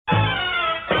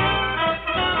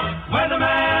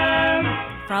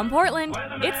From Portland,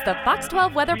 it's the Fox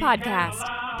 12 Weather Podcast.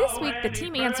 This week, the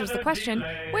team answers the question,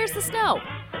 where's the snow?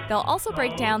 They'll also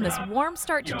break down this warm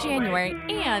start to January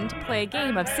and play a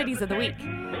game of Cities of the Week.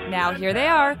 Now here they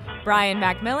are, Brian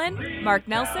McMillan, Mark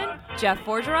Nelson, Jeff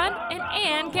Forgeron, and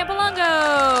Ann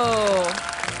Campolongo.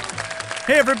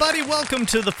 Hey everybody, welcome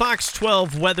to the Fox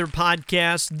 12 Weather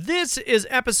Podcast. This is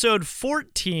episode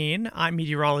 14. I'm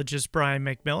meteorologist Brian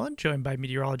McMillan, joined by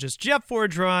meteorologist Jeff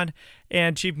Forgeron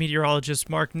and chief meteorologist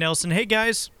Mark Nelson. Hey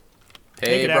guys.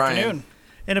 Hey, good Brian. afternoon.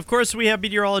 And of course we have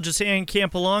meteorologist Ann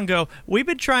Campolongo. We've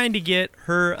been trying to get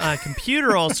her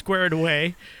computer all squared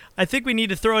away. I think we need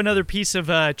to throw another piece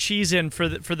of cheese in for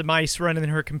the mice running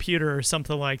her computer or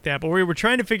something like that. But we were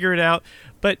trying to figure it out.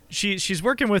 But she's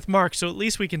working with Mark, so at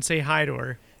least we can say hi to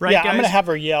her. Right, yeah, guys? I'm going to have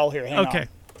her yell here. Hang on. Okay.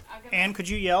 Ann, could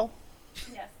you yell?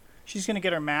 Yes. She's going to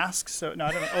get her mask. So no,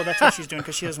 I don't know. Oh, that's what she's doing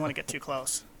because she doesn't want to get too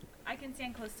close. I can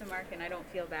stand close to Mark and I don't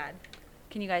feel bad.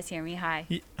 Can you guys hear me? Hi.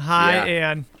 Hi, Yeah.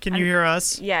 Ann. Can you hear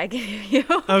us? Yeah, I can hear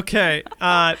you. Okay.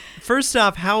 First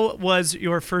off, how was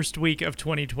your first week of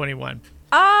 2021?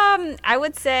 I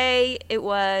would say it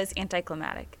was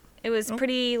anticlimactic. It was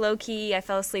pretty low key. I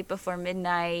fell asleep before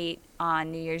midnight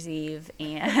on New Year's Eve,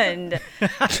 and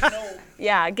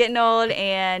yeah, getting old,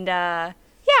 and I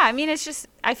mean, it's just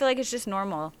I feel like it's just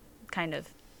normal, kind of.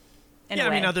 In a I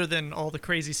mean, way. other than all the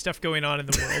crazy stuff going on in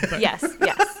the world. But, Yes.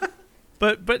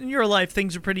 But in your life,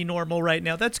 things are pretty normal right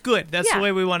now. That's good. That's Yeah. the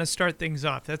way we want to start things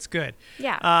off. That's good.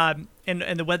 Yeah.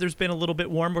 And the weather's been a little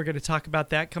bit warm. We're going to talk about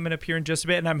that coming up here in just a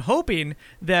bit. And I'm hoping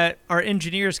that our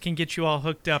engineers can get you all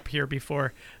hooked up here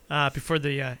before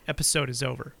the episode is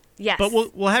over. Yes. But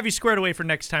we'll have you squared away for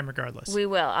next time regardless. We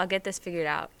will. I'll get this figured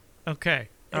out. Okay.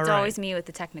 All It's right. always me with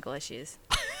the technical issues.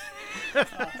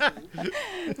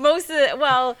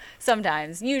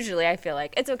 Sometimes. Usually, I feel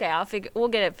like it's okay. We'll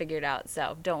get it figured out.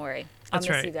 So don't worry. I'll That's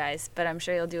miss right. you guys, but I'm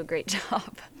sure you'll do a great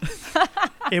job.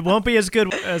 It won't be as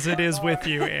good as it is with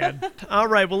you, Ann. All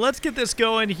right, well, let's get this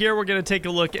going. Here we're going to take a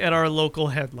look at our local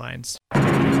headlines.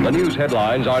 The news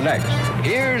headlines are next.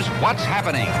 Here's what's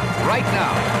happening right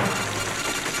now.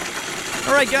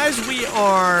 All right, guys, we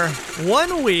are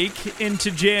 1 week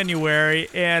into January,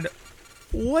 and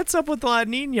what's up with La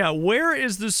Nina? Where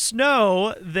is the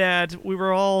snow that we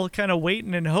were all kind of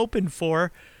waiting and hoping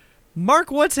for? Mark,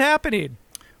 what's happening?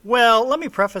 Well, let me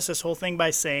preface this whole thing by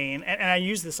saying, and I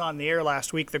used this on the air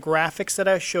last week, the graphics that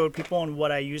I showed people and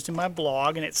what I used in my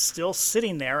blog, and it's still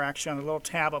sitting there, actually, on a little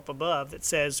tab up above that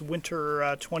says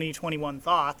Winter 2021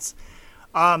 Thoughts.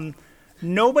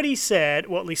 Nobody said,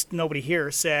 well, at least nobody here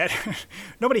said,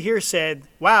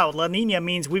 wow, La Nina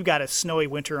means we've got a snowy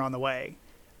winter on the way.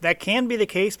 That can be the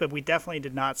case, but we definitely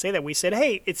did not say that. We said,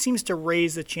 hey, it seems to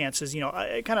raise the chances,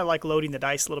 kind of like loading the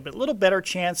dice a little better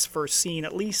chance for seeing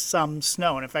at least some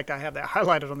snow. And in fact, I have that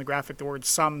highlighted on the graphic, the word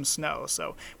some snow.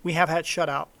 So we have had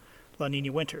shutout La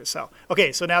Nina winter. So,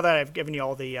 okay, so now that I've given you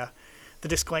all the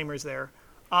disclaimers there.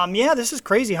 This is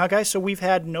crazy, huh, guys? So we've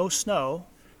had no snow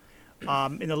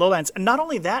in the lowlands. And not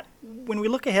only that, when we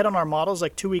look ahead on our models,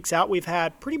 like 2 weeks out, we've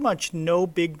had pretty much no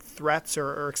big threats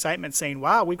or excitement saying,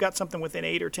 wow, we've got something within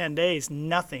 8 or 10 days.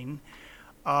 Nothing.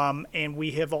 And we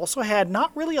have also had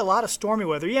not really a lot of stormy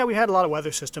weather. Yeah, we had a lot of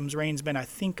weather systems. Rain's been, I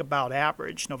think, about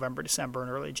average November, December, and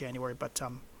early January. But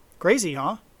crazy,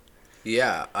 huh?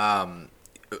 Yeah.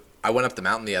 I went up the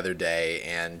mountain the other day,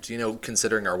 and,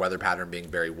 considering our weather pattern being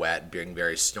very wet, being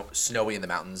very snowy in the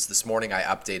mountains, this morning I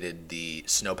updated the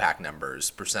snowpack numbers,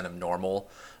 percent of normal,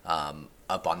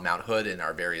 up on Mount Hood and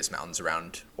our various mountains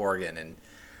around Oregon. And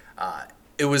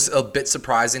it was a bit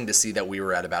surprising to see that we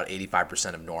were at about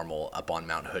 85% of normal up on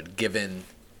Mount Hood, given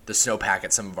the snowpack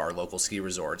at some of our local ski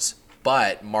resorts.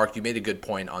 But, Mark, you made a good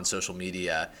point on social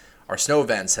media. Our snow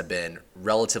events have been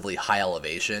relatively high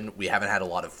elevation. We haven't had a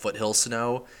lot of foothill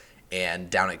snow. And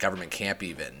down at Government Camp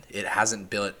even, the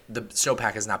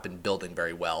snowpack has not been building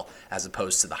very well as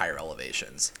opposed to the higher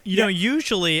elevations.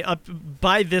 Usually up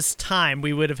by this time,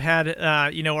 we would have had,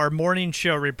 our morning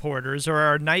show reporters or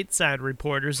our night side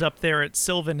reporters up there at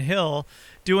Sylvan Hill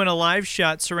doing a live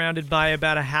shot surrounded by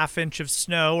about a half inch of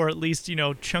snow or at least,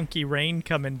 chunky rain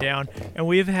coming down. And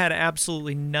we've had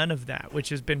absolutely none of that, which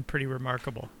has been pretty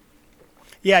remarkable.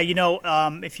 Yeah,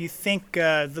 if you think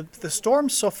the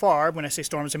storms so far, when I say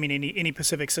storms, I mean any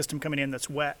Pacific system coming in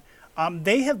that's wet,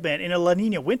 they have been in a La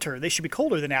Nina winter. They should be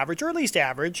colder than average, or at least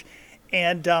average.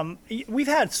 And we've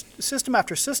had system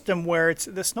after system where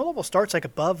the snow level starts like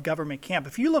above Government Camp.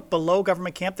 If you look below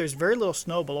Government Camp, there's very little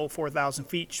snow below 4,000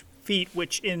 feet, feet,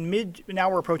 which now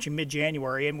we're approaching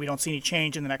mid-January, and we don't see any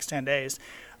change in the next 10 days.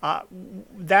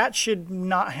 That should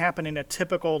not happen in a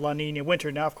typical La Nina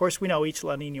winter. Now, of course, we know each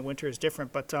La Nina winter is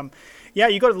different, but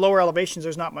you go to the lower elevations,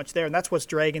 there's not much there, and that's what's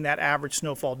dragging that average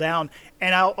snowfall down.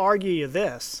 And I'll argue you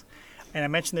this, and I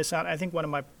mentioned this on, I think, one of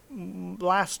my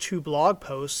last 2 blog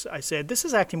posts. I said this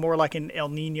is acting more like an El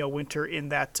Nino winter in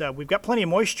that we've got plenty of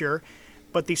moisture,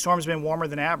 but these storms have been warmer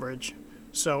than average.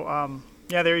 So,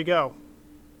 there you go.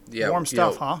 Yeah, warm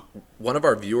stuff, huh? One of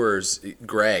our viewers,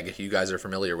 Greg, you guys are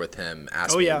familiar with him,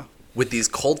 asked me, with these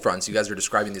cold fronts, you guys are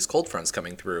describing these cold fronts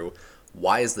coming through,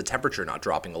 why is the temperature not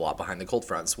dropping a lot behind the cold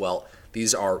fronts? Well,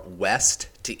 these are west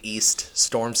to east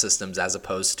storm systems as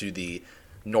opposed to the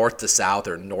north to south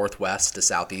or northwest to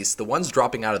southeast. The ones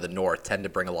dropping out of the north tend to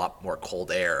bring a lot more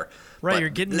cold air. Right, you're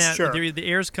getting the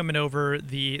air's coming over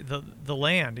the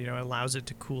land. It allows it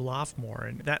to cool off more,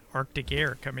 and that Arctic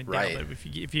air coming down. Right. But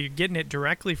if you're getting it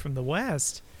directly from the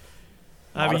west,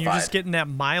 you're just getting that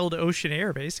mild ocean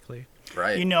air, basically.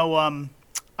 Right.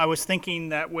 I was thinking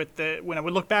that when I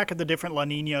would look back at the different La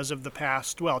Niñas of the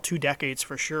past, 2 decades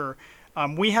for sure,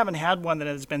 we haven't had one that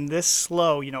has been this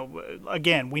slow.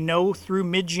 Again, we know through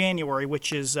mid-January,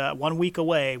 which is 1 week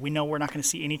away, we know we're not going to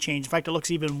see any change. In fact, it looks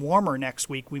even warmer next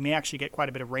week. We may actually get quite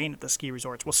a bit of rain at the ski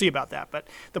resorts. We'll see about that. But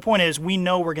the point is, we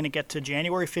know we're going to get to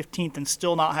January 15th and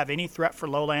still not have any threat for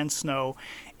lowland snow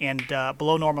and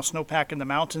below normal snowpack in the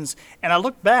mountains. And I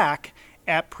look back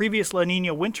at previous La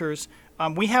Nina winters.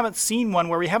 We haven't seen one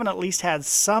where we haven't at least had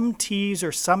some tease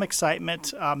or some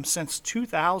excitement since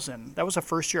 2000. That was the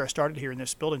first year I started here in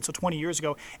this building, so 20 years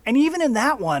ago. And even in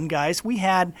that one, guys, we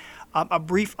had a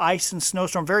brief ice and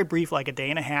snowstorm, very brief, like a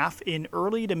day and a half, in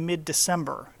early to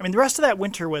mid-December. I mean, the rest of that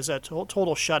winter was a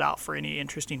total shutout for any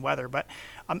interesting weather. But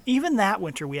even that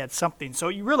winter, we had something. So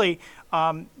you really,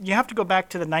 you have to go back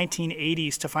to the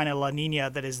 1980s to find a La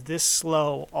Nina that is this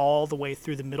slow all the way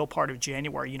through the middle part of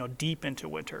January, deep into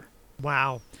winter.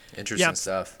 Wow. Interesting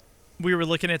stuff. We were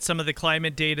looking at some of the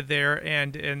climate data there,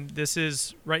 and this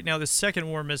is right now the second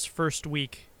warmest first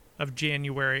week of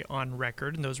January on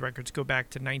record, and those records go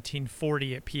back to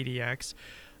 1940 at PDX.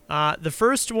 The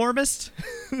first warmest,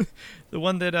 the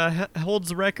one that holds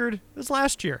the record, was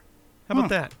last year. How about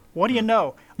that? What do you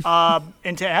know?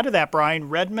 And to add to that, Brian,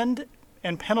 Redmond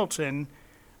and Pendleton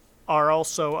are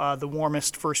also the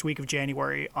warmest first week of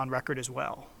January on record as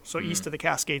well. So east of the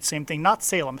Cascades, same thing. Not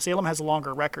Salem. Salem has a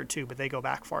longer record too, but they go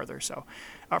back farther,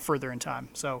 further in time.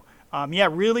 So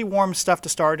really warm stuff to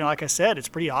start. And like I said, it's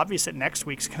pretty obvious that next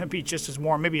week's going to be just as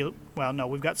warm.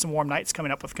 We've got some warm nights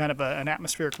coming up with kind of an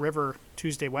atmospheric river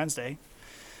Tuesday, Wednesday.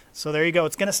 So there you go.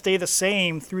 It's going to stay the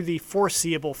same through the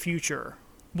foreseeable future.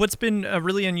 What's been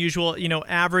really unusual,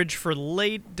 average for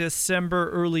late December,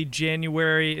 early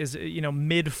January is,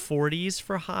 mid 40s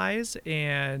for highs.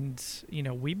 And,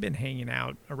 we've been hanging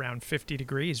out around 50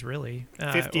 degrees, really.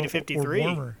 50 to 53. Or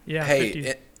warmer. Yeah. Hey,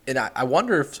 50. and I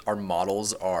wonder if our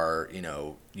models are,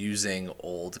 using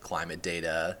old climate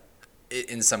data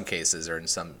in some cases or in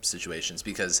some situations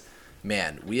because,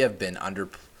 man, we have been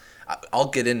I'll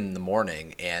get in the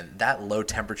morning, and that low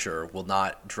temperature will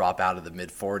not drop out of the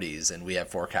mid-40s, and we have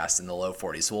forecasts in the low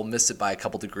 40s. So we'll miss it by a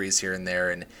couple degrees here and there,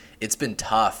 and it's been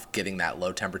tough getting that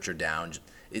low temperature down.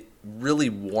 It really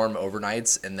warm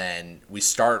overnights, and then we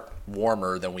start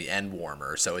warmer, then we end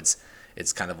warmer. So it's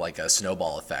kind of like a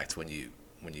snowball effect when you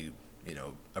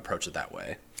approach it that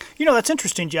way. That's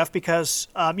interesting, Jeff, because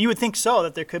you would think so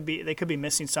that they could be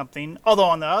missing something. Although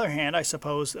on the other hand, I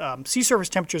suppose sea surface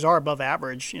temperatures are above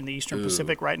average in the Eastern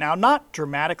Pacific right now. Not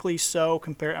dramatically so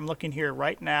compared. I'm looking here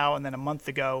right now, and then a month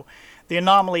ago, the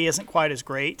anomaly isn't quite as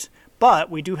great. But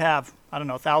we do have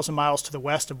 1,000 miles to the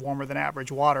west of warmer than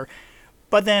average water.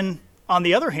 But then on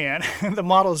the other hand, the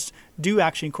models do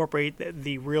actually incorporate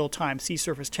the real-time sea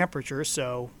surface temperature.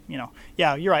 So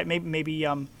you're right. Maybe.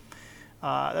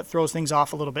 That throws things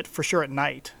off a little bit, for sure at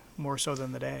night, more so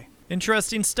than the day.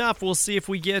 Interesting stuff. We'll see if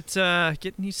we get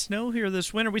any snow here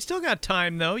this winter. We still got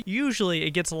time, though. Usually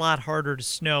it gets a lot harder to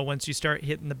snow once you start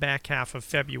hitting the back half of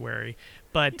February.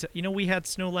 But, we had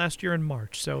snow last year in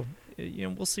March, so,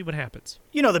 we'll see what happens.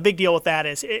 The big deal with that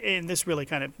is, and this really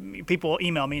kind of, people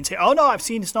email me and say, oh, no, I've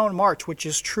seen snow in March, which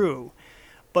is true.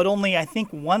 But only, I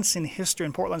think, once in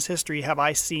Portland's history, have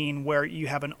I seen where you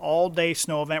have an all-day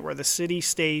snow event where the city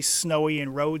stays snowy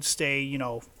and roads stay,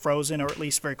 frozen or at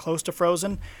least very close to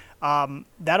frozen.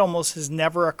 That almost has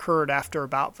never occurred after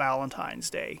about Valentine's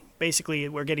Day. Basically,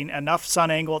 we're getting enough sun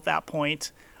angle at that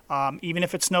point. Even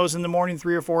if it snows in the morning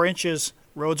 3 or 4 inches,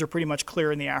 roads are pretty much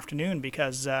clear in the afternoon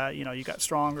because, you got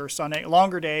stronger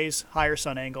longer days, higher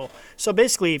sun angle. So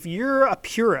basically, if you're a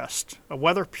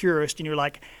weather purist, and you're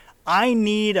like, I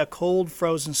need a cold,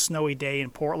 frozen, snowy day in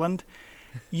Portland.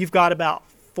 You've got about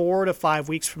 4 to 5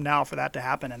 weeks from now for that to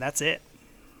happen, and that's it.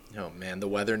 Oh, man, the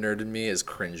weather nerd in me is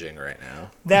cringing right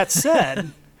now. That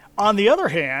said, on the other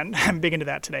hand, I'm big into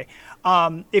that today.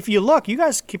 If you look, you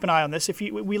guys keep an eye on this.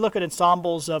 We look at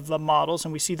ensembles of models,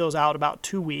 and we see those out about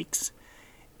 2 weeks.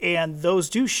 And those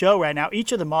do show right now.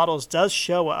 Each of the models does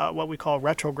show what we call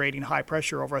retrograding high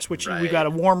pressure over us, which we've got a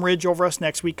warm ridge over us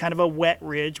next week, kind of a wet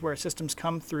ridge where systems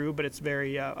come through, but it's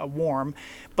very warm.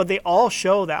 But they all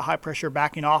show that high pressure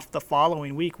backing off the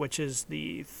following week, which is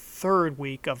the third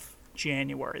week of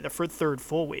January, the third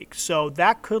full week. So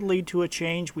that could lead to a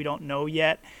change. We don't know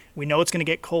yet. We know it's going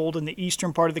to get cold in the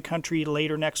eastern part of the country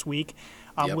later next week.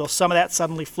 Will some of that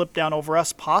suddenly flip down over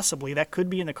us? Possibly. That could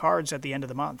be in the cards at the end of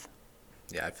the month.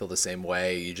 Yeah, I feel the same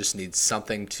way. You just need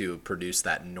something to produce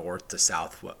that north to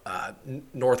south,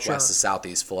 northwest to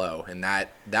southeast flow, and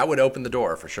that would open the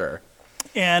door for sure.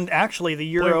 And actually, the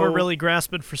Euro. Boy, we're really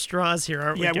grasping for straws here,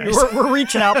 aren't we, guys? Yeah, we're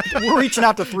reaching out. We're reaching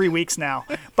out to 3 weeks now,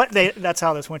 but that's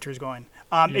how this winter is going.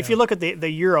 If you look at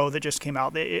the Euro that just came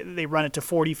out, they run it to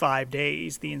 45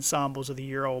 days. The ensembles of the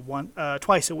Euro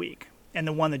twice a week, and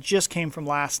the one that just came from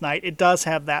last night, it does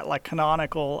have that like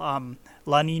canonical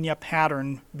La Nina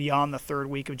pattern beyond the third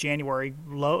week of January,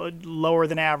 lower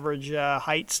than average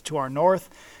heights to our north.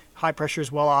 High pressure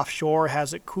is well offshore,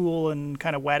 has it cool and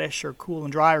kind of wettish, or cool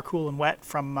and dry, or cool and wet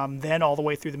from then all the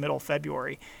way through the middle of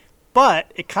February.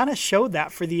 But it kind of showed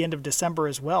that for the end of December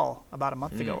as well, about a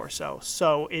month ago or so.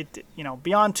 So it,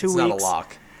 beyond 2 weeks. It's not a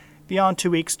lock. Beyond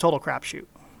 2 weeks, total crapshoot.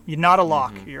 You're not a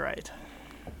lock. You're right.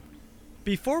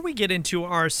 Before we get into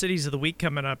our Cities of the Week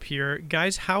coming up here,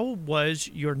 guys, how was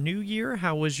your New Year?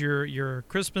 How was your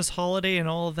Christmas holiday and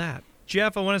all of that?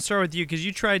 Jeff, I want to start with you because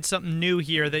you tried something new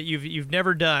here that you've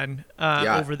never done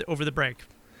over the break.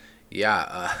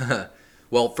 Yeah.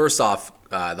 Well, first off,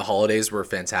 the holidays were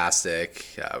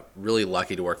fantastic. Really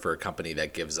lucky to work for a company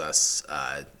that gives us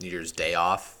New Year's Day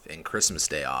off and Christmas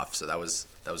Day off, so that was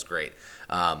great.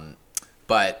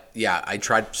 But yeah, I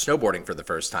tried snowboarding for the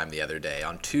first time the other day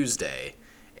on Tuesday,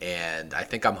 and I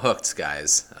think I'm hooked,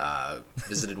 guys.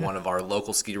 Visited one of our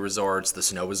local ski resorts. The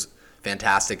snow was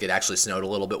fantastic. It actually snowed a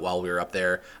little bit while we were up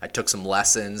there. I took some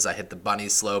lessons. I hit the bunny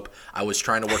slope. I was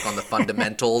trying to work on the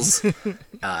fundamentals,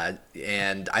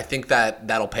 and I think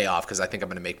that'll pay off because I think I'm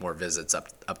going to make more visits up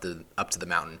to the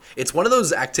mountain. It's one of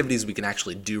those activities we can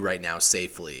actually do right now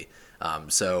safely.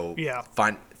 It's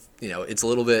a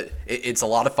little bit. It's a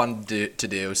lot of fun to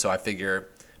do. So I figure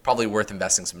probably worth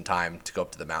investing some time to go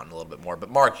up to the mountain a little bit more.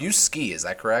 But Mark, you ski, is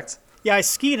that correct? Yeah, I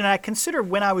skied, and I considered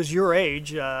when I was your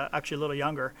age, actually a little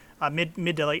younger, mid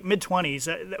to late mid-20s.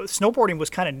 Snowboarding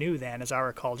was kind of new then, as I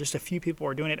recall. Just a few people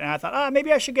were doing it, and I thought,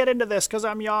 maybe I should get into this because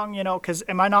I'm young, Because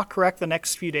am I not correct? The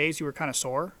next few days you were kind of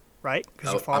sore, right?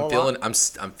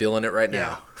 I'm feeling it right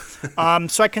now.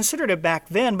 So I considered it back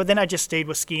then, but then I just stayed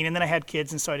with skiing, and then I had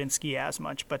kids, and so I didn't ski as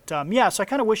much. But so I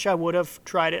kind of wish I would have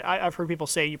tried it. I've heard people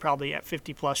say you probably at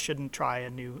 50 plus shouldn't try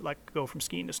a new, go from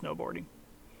skiing to snowboarding.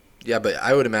 Yeah, but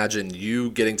I would imagine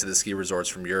you getting to the ski resorts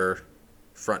from your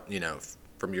front,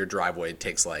 from your driveway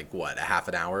takes a half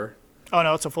an hour? Oh,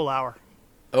 no, it's a full hour.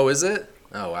 Oh, is it?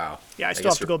 Oh, wow. Yeah, I still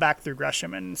have to go back through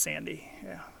Gresham and Sandy.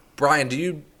 Yeah. Brian, do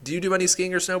you do any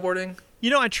skiing or snowboarding?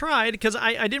 I tried because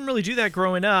I didn't really do that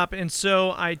growing up, and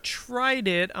so I tried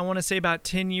it, I want to say about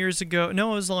 10 years ago.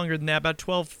 No, it was longer than that, about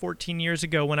 12, 14 years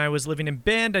ago when I was living in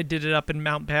Bend. I did it up in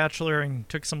Mount Bachelor and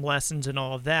took some lessons and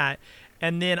all of that.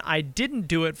 And then I didn't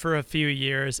do it for a few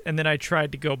years, and then I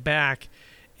tried to go back,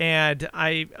 and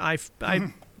I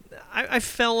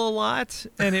fell a lot,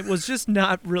 and it was just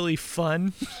not really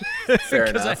fun. Fair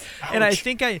enough. I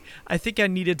think I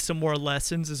needed some more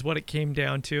lessons, is what it came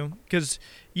down to. Because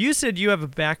you said you have a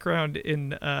background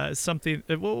in something.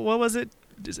 What was it?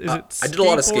 I did a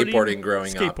lot of skateboarding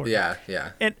growing up. Yeah.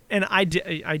 And I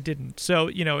didn't. So,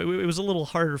 it was a little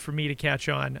harder for me to catch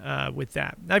on with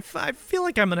that. I feel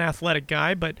like I'm an athletic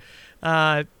guy, but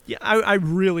I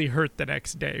really hurt the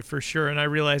next day for sure. And I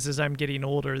realize as I'm getting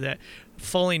older that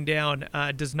falling down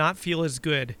does not feel as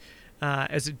good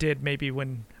as it did maybe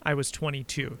when I was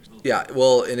 22. Yeah,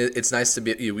 well, and it's nice to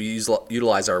be. We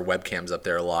utilize our webcams up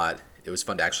there a lot. It was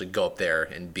fun to actually go up there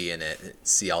and be in it and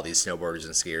see all these snowboarders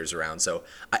and skiers around. So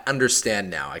I understand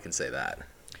now. I can say that.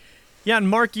 Yeah, and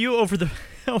Mark, you over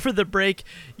the break,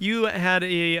 you had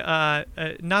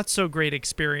a not so great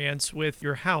experience with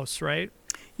your house, right?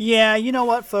 Yeah, you know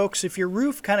what, folks? If your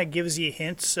roof kind of gives you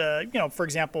hints, for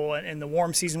example, in the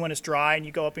warm season when it's dry and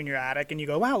you go up in your attic and you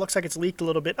go, wow, it looks like it's leaked a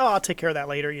little bit. Oh, I'll take care of that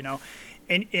later,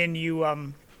 and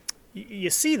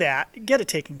you see that, get it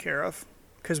taken care of.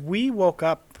 because we woke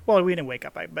up. Well, we didn't wake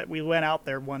up, but we went out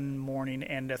there one morning,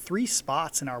 and 3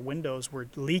 spots in our windows were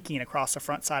leaking across the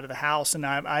front side of the house. And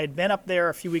I had been up there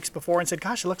a few weeks before and said,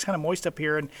 gosh, it looks kind of moist up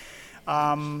here. And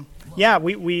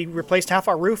we replaced half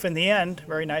our roof in the end.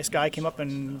 Very nice guy came up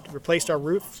and replaced our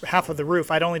roof, half of the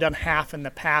roof. I'd only done half in the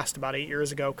past about 8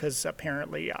 years ago because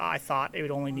apparently I thought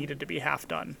it only needed to be half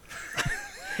done.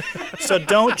 So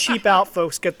don't cheap out,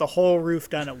 folks. Get the whole roof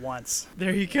done at once.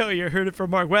 There you go. You heard it from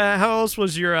Mark. Well, how else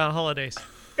was your holidays?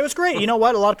 It was great. You know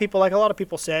what? A lot of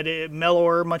people said,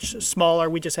 mellower, much smaller.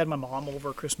 We just had my mom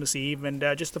over Christmas Eve, and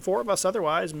just the 4 of us.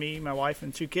 Otherwise, me, my wife,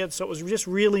 and 2 kids. So it was just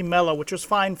really mellow, which was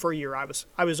fine for a year.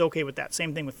 I was okay with that.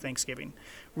 Same thing with Thanksgiving.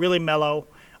 Really mellow.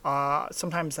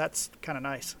 Sometimes that's kind of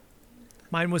nice.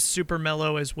 Mine was super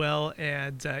mellow as well,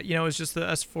 and it was just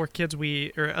us 4 kids.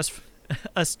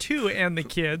 Us 2 and the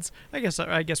kids. I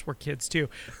guess we're kids too,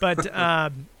 but.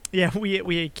 Yeah,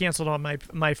 we canceled on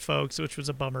my folks, which was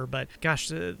a bummer. But gosh,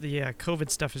 the COVID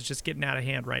stuff is just getting out of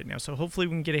hand right now. So hopefully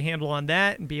we can get a handle on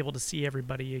that and be able to see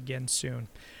everybody again soon.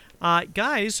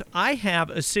 Guys, I have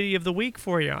a City of the Week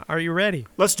for you. Are you ready?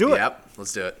 Let's do it. Yep,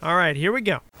 let's do it. All right, here we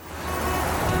go.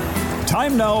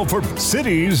 Time now for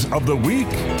Cities of the Week.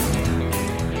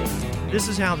 This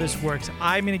is how this works.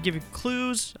 I'm going to give you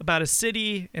clues about a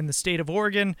city in the state of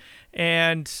Oregon,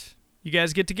 and you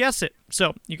guys get to guess it.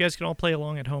 So you guys can all play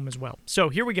along at home as well. So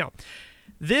here we go.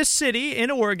 This city in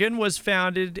Oregon was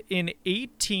founded in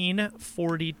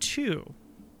 1842.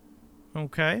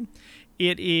 Okay.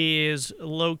 It is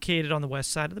located on the west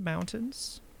side of the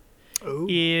mountains. Ooh.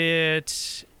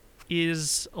 It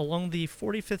is along the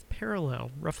 45th parallel,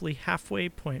 roughly halfway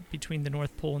point between the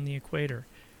North Pole and the equator.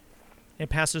 It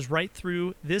passes right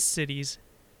through this city's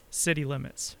city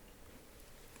limits.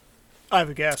 I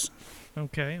have a guess.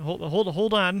 Okay,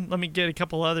 hold on. Let me get a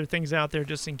couple other things out there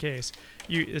just in case.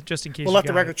 We'll let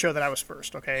the record show that I was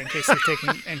first, okay? In case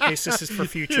this is for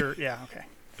future. Yeah, okay.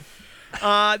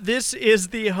 This is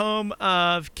the home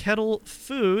of Kettle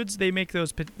Foods. They make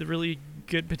those really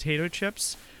good potato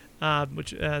chips,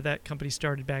 which that company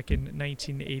started back in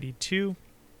 1982.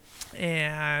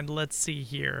 And let's see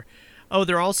here. Oh,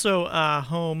 they're also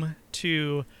home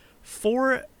to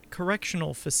 4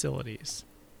 correctional facilities.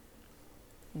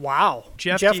 Wow.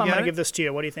 Jeff, I'm going to give this to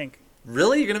you. What do you think?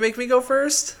 Really? You're going to make me go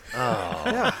first? Oh.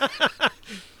 Yeah.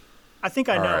 I think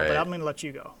I know, right. But I'm going to let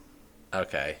you go.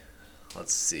 Okay.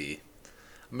 Let's see.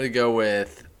 I'm going to go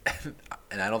with,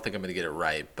 and I don't think I'm going to get it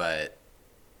right, but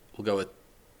we'll go with,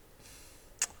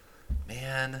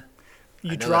 man,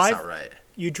 that's not right.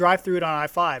 You drive through it on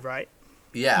I-5, right?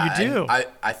 Yeah. You do.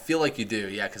 I feel like you do,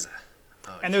 yeah, because...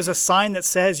 and there's a sign that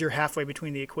says you're halfway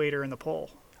between the equator and the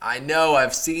pole. I know,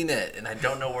 I've seen it, and I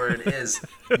don't know where it is.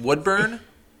 Woodburn?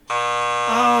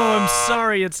 Oh, I'm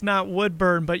sorry, it's not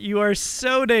Woodburn, but you are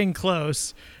so dang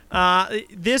close.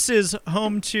 This is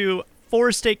home to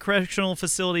 4 state correctional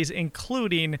facilities,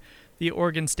 including the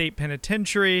Oregon State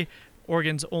Penitentiary,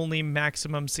 Oregon's only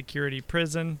maximum security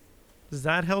prison. Does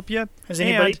that help you? Has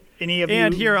any of you...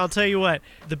 And here, I'll tell you what.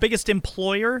 The biggest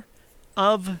employer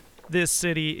of this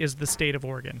city is the state of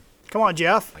Oregon. Come on,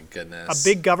 Jeff. My goodness. A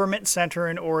big government center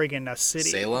in Oregon, a city.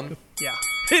 Salem? Yeah.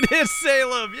 It is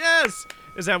Salem, yes!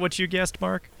 Is that what you guessed,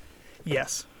 Mark?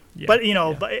 Yes. Yeah, but,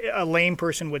 but a lame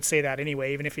person would say that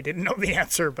anyway, even if he didn't know the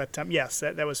answer. But, yes,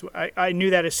 that was... I knew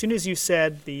that as soon as you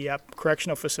said the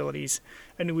correctional facilities,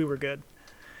 I knew we were good.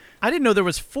 I didn't know there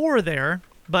was 4 there,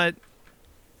 but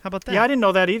how about that? Yeah, I didn't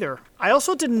know that either. I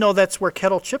also didn't know that's where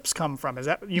Kettle Chips come from. Is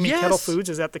that... You mean Yes. Kettle Foods?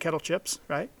 Is that the Kettle Chips,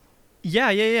 right?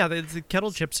 Yeah. The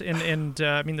Kettle Chips, and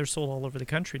I mean, they're sold all over the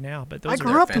country now. But those I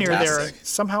grew up near there. fantastic.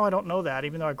 Somehow I don't know that,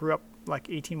 even though I grew up like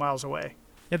 18 miles away.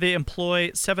 Yeah, they employ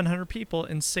 700 people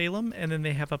in Salem, and then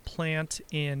they have a plant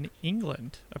in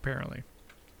England, apparently,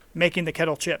 Making the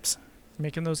Kettle Chips.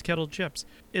 making those Kettle Chips.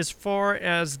 As far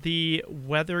as the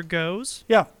weather goes,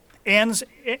 Yeah.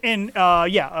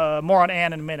 More on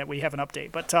Ann in a minute. We have an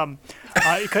update, but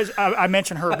because I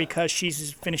mentioned her because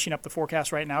she's finishing up the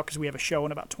forecast right now because we have a show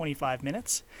in about 25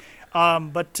 minutes.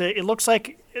 But it looks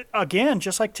like, again,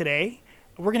 just like today,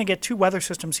 we're going to get 2 weather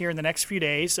systems here in the next few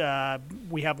days.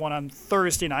 We have one on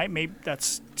Thursday night. Maybe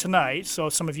that's tonight, so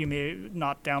some of you may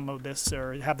not download this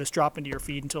or have this drop into your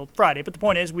feed until Friday. But the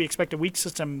point is, we expect a weak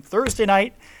system Thursday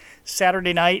night,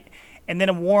 Saturday night, and then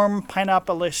a warm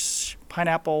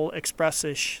Pineapple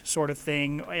Express-ish sort of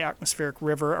thing, atmospheric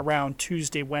river around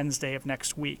Tuesday, Wednesday of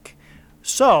next week.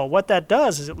 So what that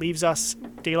does is it leaves us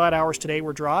daylight hours today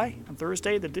were dry. On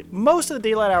Thursday, most of the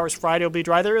daylight hours Friday will be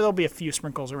dry. There'll be a few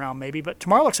sprinkles around maybe, but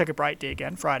tomorrow looks like a bright day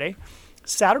again, Friday.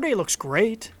 Saturday looks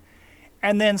great.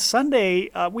 And then Sunday,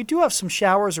 we do have some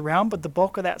showers around, but the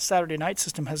bulk of that Saturday night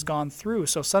system has gone through.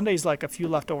 So Sunday's like a few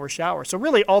leftover showers. So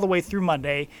really, all the way through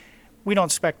Monday, we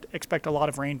don't expect a lot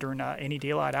of rain during any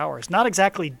daylight hours. Not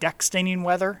exactly deck staining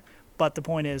weather, but the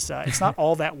point is it's not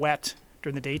all that wet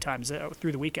during the daytimes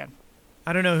through the weekend.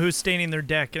 I don't know who's staining their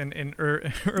deck in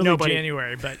early Nobody.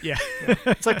 January, but yeah.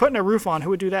 It's like putting a roof on.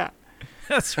 Who would do that?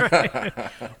 That's right.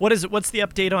 What's the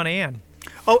update on Ann?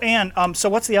 Oh, and so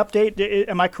what's the update?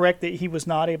 Am I correct that he was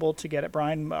not able to get it?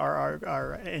 Brian,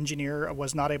 our engineer,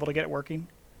 was not able to get it working?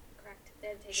 Correct. They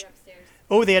had to take it upstairs.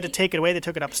 Oh, they had to take it away. They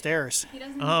took it upstairs. He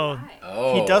doesn't know why.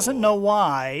 Oh. He doesn't know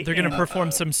why. They're going to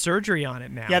perform some surgery on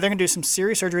it now. Yeah, they're going to do some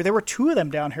serious surgery. There were 2 of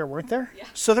them down here, weren't there? Yeah.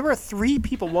 So there were 3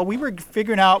 people. While we were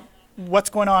figuring out what's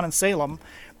going on in Salem,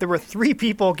 there were 3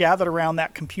 people gathered around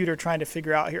that computer trying to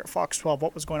figure out here at Fox 12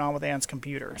 what was going on with Ann's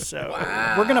computer. So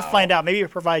we're going to find out. Maybe we'll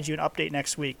provide you an update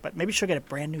next week, but maybe she'll get a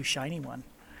brand new shiny one.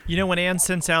 You know, when Ann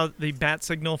sends out the bat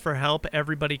signal for help,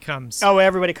 everybody comes. Oh,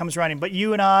 everybody comes running. But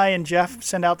you and I and Jeff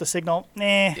send out the signal.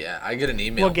 Yeah, I get an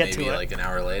email We'll get maybe to it. like an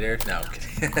hour later. No, I'm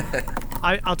kidding.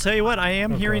 I'll tell you what, I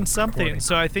am hearing something,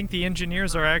 so I think the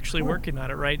engineers are actually working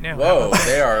on it right now. Whoa,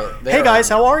 they are. Hey, guys,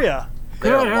 how are you? They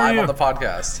are Good, how are live you? on the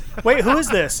podcast. Wait, who is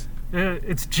this?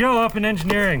 It's Joe up in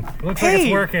engineering. Looks like Hey.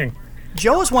 it's working.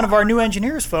 Joe is one of our new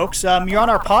engineers, folks. You're on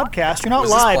our podcast. You're not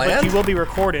Was this live, but planned? you will be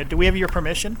recorded. Do we have your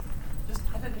permission?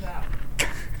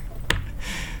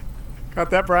 Got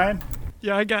that, Brian?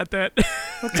 Yeah, I got that.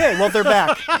 Okay, well, they're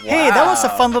back. Hey, that was a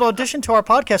fun little addition to our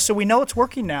podcast, so we know it's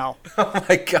working now. Oh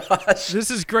my gosh. This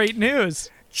is great news.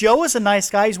 Joe is a nice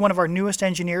guy. He's one of our newest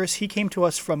engineers. He came to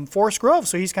us from Forest Grove,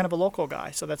 so he's kind of a local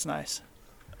guy, so that's nice.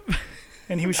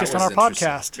 And he was just on was our interesting.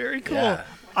 podcast. Very cool. Yeah.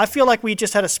 I feel like we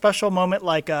just had a special moment,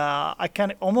 like I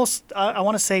kind of almost, I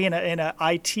want to say in a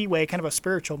IT way, kind of a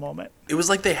spiritual moment. It was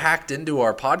like they hacked into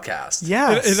our podcast.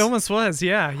 Yes. It almost was,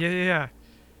 yeah.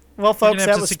 Well, We're folks, gonna have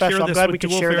that to was secure special. I'm this glad with we could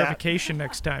dual share that. verification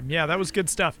next time. Yeah, that was good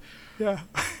stuff. Yeah.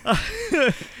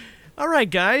 All right,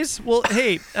 guys. Well,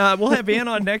 hey, we'll have Ann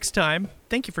on next time.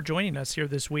 Thank you for joining us here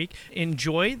this week.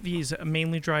 Enjoy these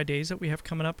mainly dry days that we have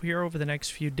coming up here over the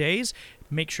next few days.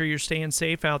 Make sure you're staying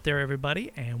safe out there,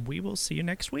 everybody, and we will see you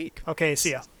next week. Okay,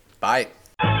 see ya. Bye.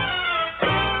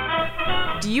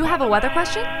 Do you have a weather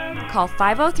question? Call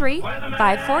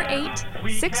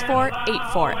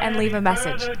 503-548-6484 and leave a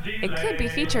message. It could be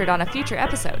featured on a future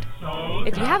episode.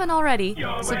 If you haven't already,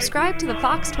 subscribe to the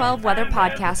Fox 12 Weather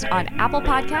Podcast on Apple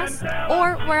Podcasts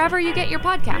or wherever you get your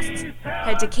podcasts.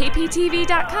 Head to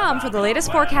kptv.com for the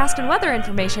latest forecast and weather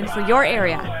information for your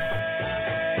area.